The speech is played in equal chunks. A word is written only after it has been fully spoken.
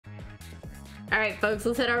Alright, folks,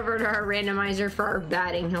 let's head over to our randomizer for our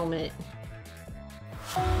batting helmet.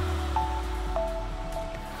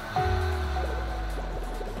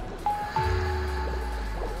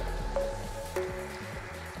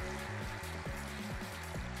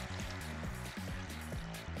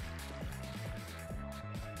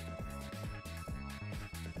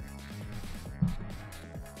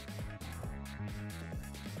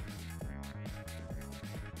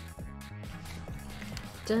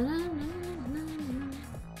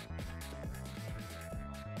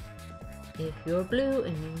 If you're blue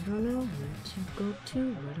and you don't know where to go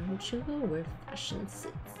to, why don't you go where fashion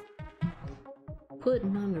sits?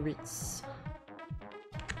 Putting on the Ritz.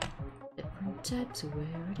 Different types of wear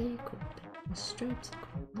they go, the stripes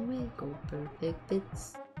go away, go perfect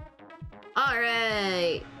fits.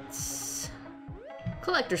 Alright.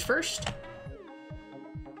 Collectors first.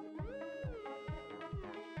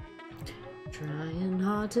 Trying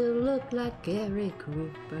hard to look like Gary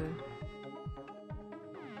Cooper.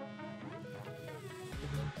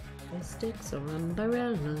 Sticks or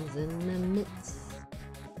umbrellas in the midst.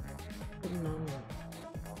 No.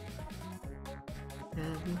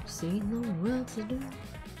 Have you seen the world to do?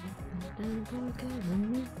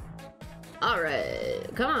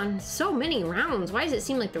 Alright, come on. So many rounds. Why does it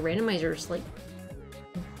seem like the randomizer's like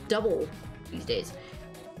double these days?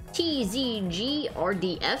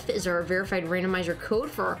 TZGRDF is our verified randomizer code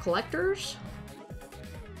for our collectors.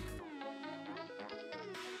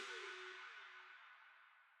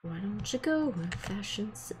 Why don't you go where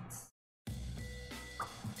fashion sits?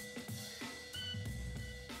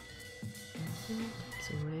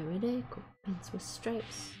 So where they go, pants with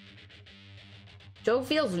stripes. Joe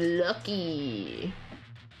feels lucky.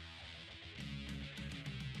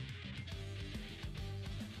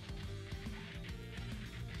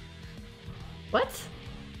 What?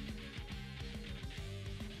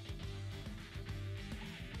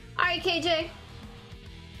 Alright, KJ.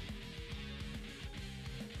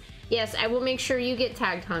 Yes, I will make sure you get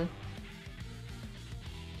tagged, hon.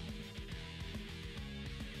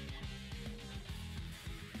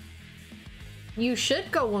 You should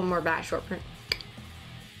go one more batch short print.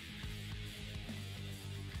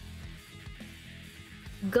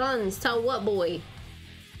 Guns, tell what boy?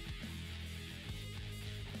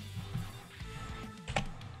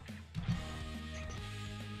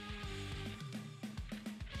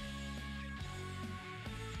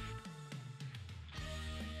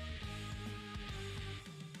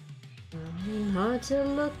 Hard to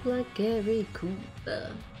look like Gary Cooper.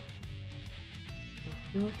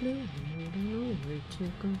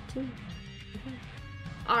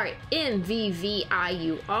 Alright,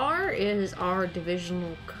 MVVIUR is our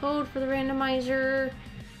divisional code for the randomizer.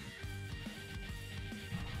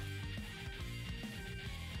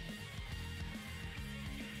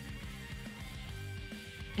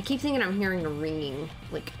 I keep thinking I'm hearing a ringing,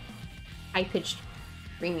 like high-pitched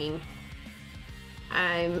ringing.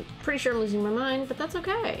 I'm pretty sure I'm losing my mind, but that's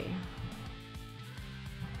okay.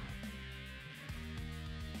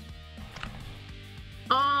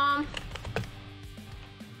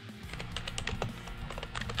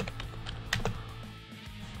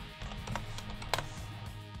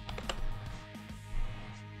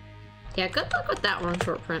 Yeah, good luck with that one,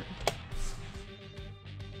 short print.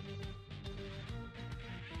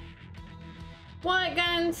 What,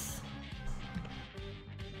 guns?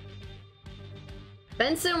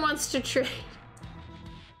 Benson wants to trade.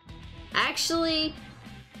 Actually,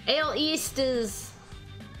 AL East is...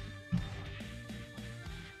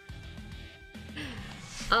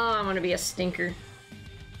 Oh, I'm gonna be a stinker.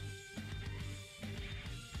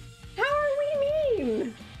 How are we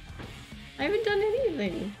mean? I haven't done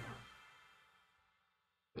anything.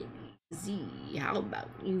 Z, how about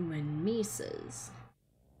you and me, says?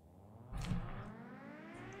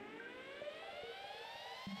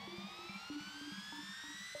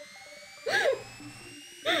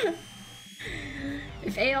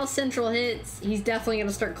 If AL Central hits, he's definitely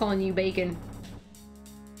gonna start calling you Bacon.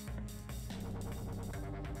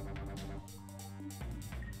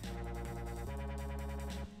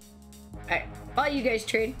 Alright, while you guys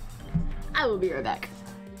trade, I will be right back.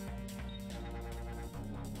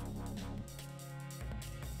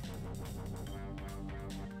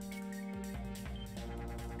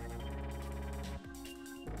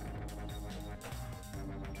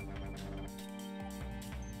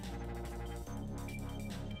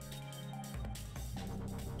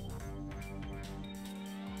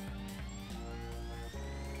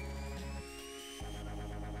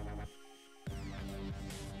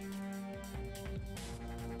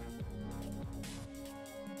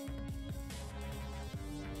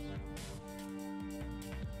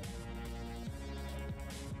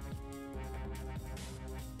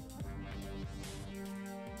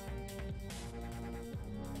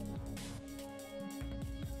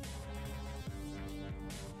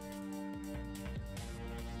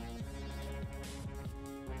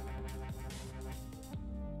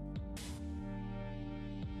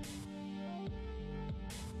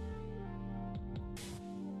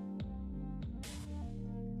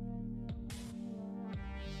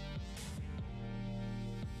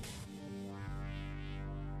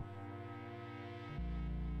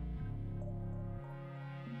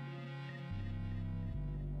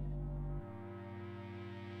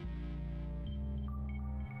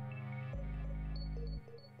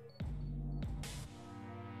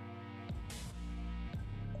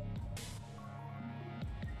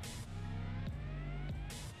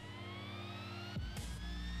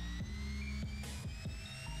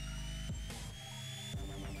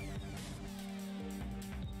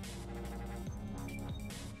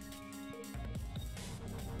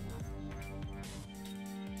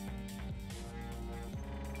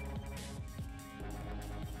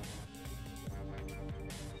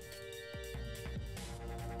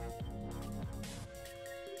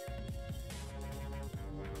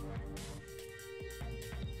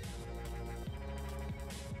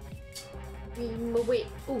 Away,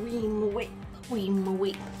 away, away, away,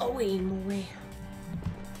 away, away, away.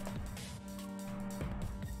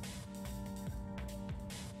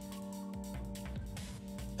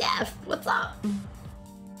 Def, what's up?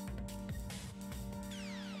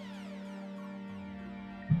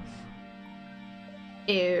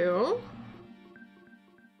 Ew.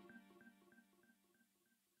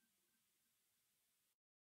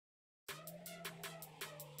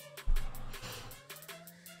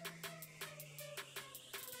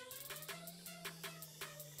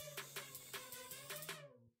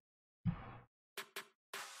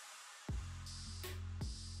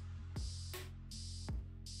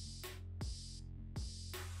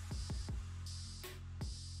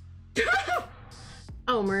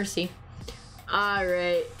 Oh, mercy. All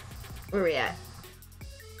right. Where we at?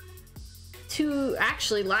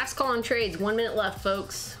 Actually, last call on trades. 1 minute left,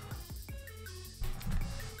 folks.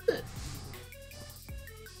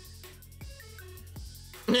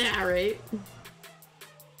 Yeah, right.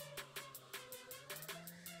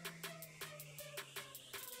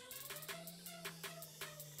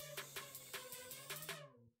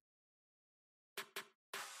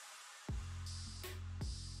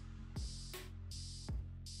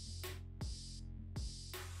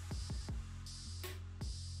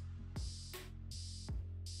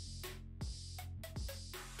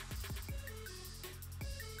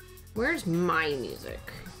 Where's my music?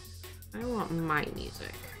 I want my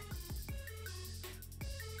music.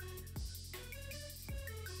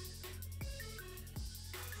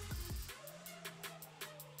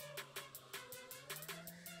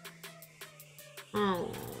 Oh.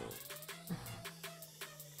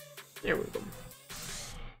 There we go.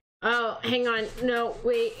 Oh, hang on. No,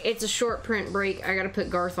 wait. It's a short print break. I gotta put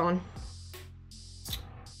Garth on.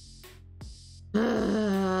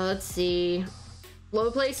 Let's see. Low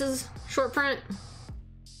places, short print.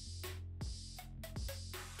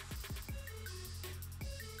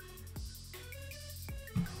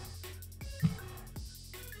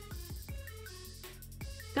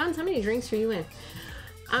 Guns, how many drinks are you in?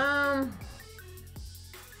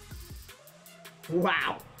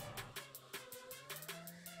 Wow.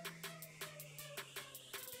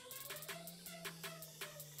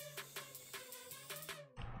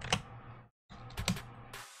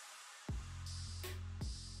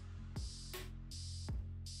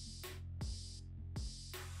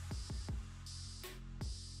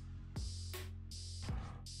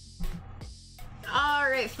 All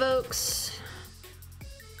right, folks.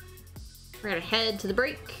 We're gonna head to the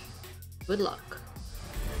break. Good luck.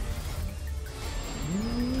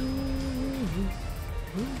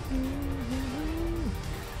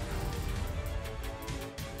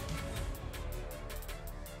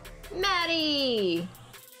 Maddie!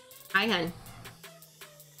 Hi, hun.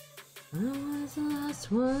 I was the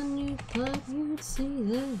last one you thought you'd see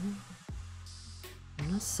there.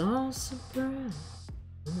 And I saw surprise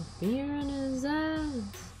and the fear in his eyes.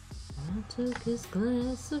 I took his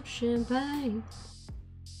glass of champagne.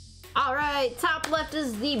 Alright, top left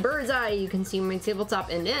is the bird's eye. You can see my tabletop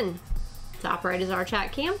end in. Top right is our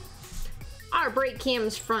chat cam. Our break cam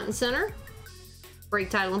is front and center. Break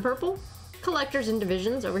title in purple. Collectors and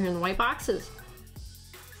divisions over here in the white boxes.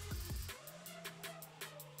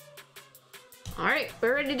 Alright,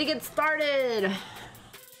 we're ready to get started.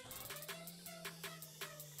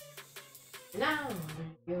 Now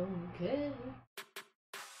you're okay.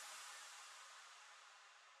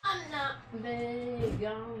 I'm not big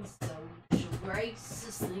on social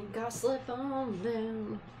graces. Think I'll slip on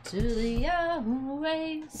down to the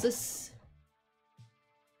oasis.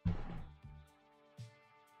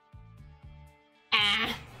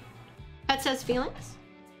 Ah, that says feelings.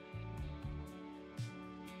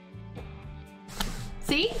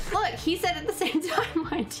 See? Look, he said at the same time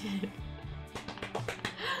I did.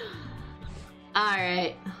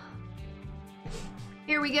 Alright.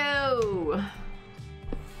 Here we go.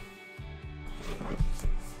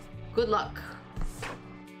 Good luck.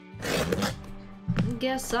 I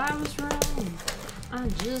guess I was wrong. I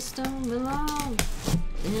just don't belong.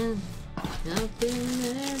 And up in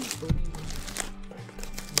there.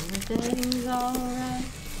 Everything's alright.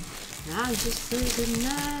 I just say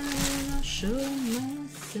goodnight and I show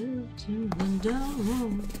myself to the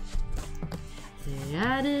dawn. Say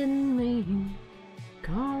I didn't mean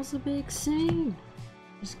cause a big scene.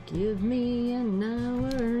 Just give me an hour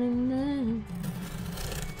and then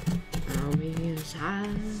I'll be as high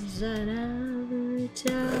as that ivory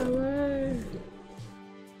tower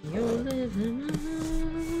you're living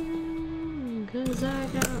on. Cause I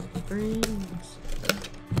got friends,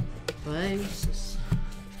 places.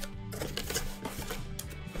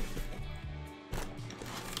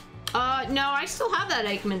 No, I still have that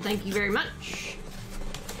Aikman. Thank you very much.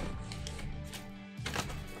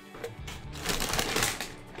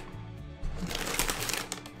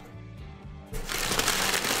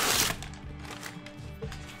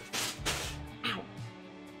 Ow.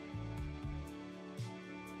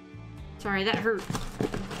 Sorry, that hurt.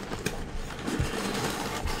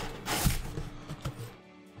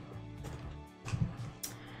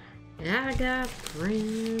 I got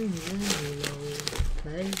friends in low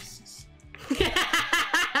places.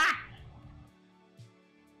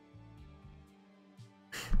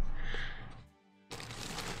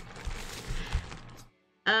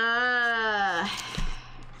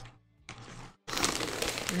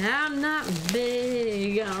 I'm not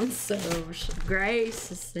big on social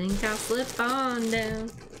graces. Think I'll slip on down.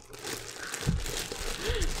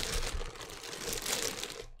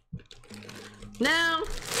 No.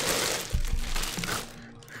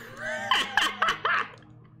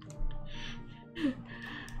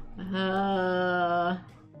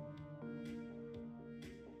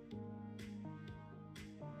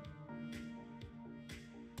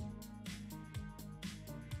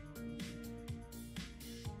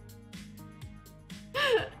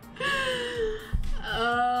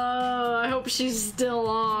 I hope she's still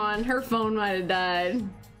on. Her phone might have died.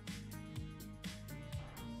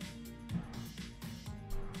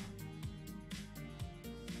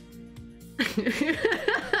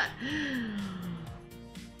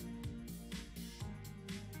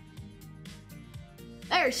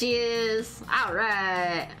 There she is. All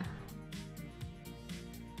right.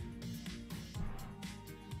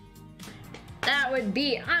 That would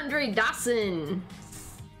be Andre Dawson.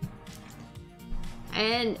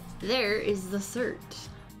 And there is the cert.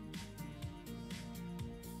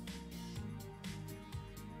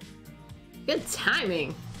 Good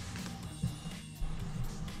timing.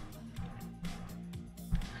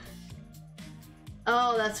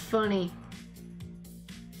 Oh, that's funny.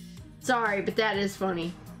 Sorry, but that is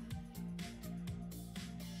funny.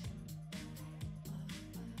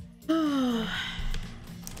 Here,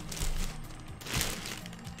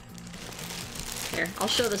 I'll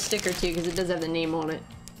show the sticker too because it does have the name on it.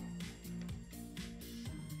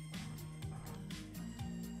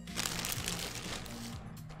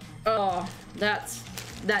 Oh, that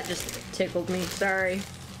just tickled me. Sorry.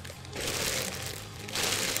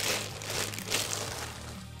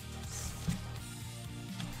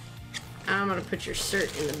 I'm gonna put your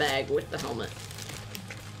cert in the bag with the helmet.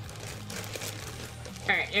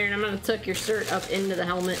 Alright, Aaron, I'm gonna tuck your cert up into the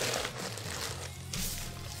helmet.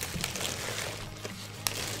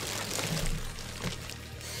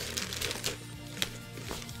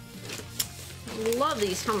 I love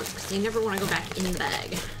these helmets because you never want to go back in the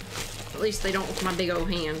bag. At least they don't with my big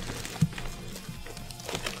old hand.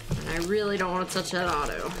 And I really don't want to touch that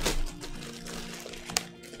auto.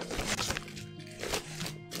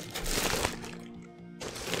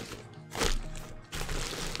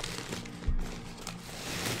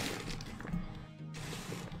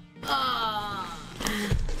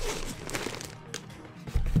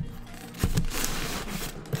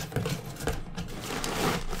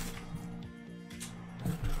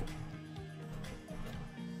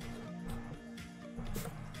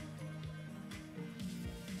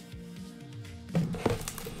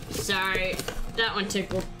 Sorry, that one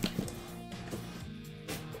tickled.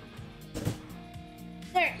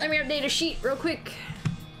 There, let me update a sheet real quick.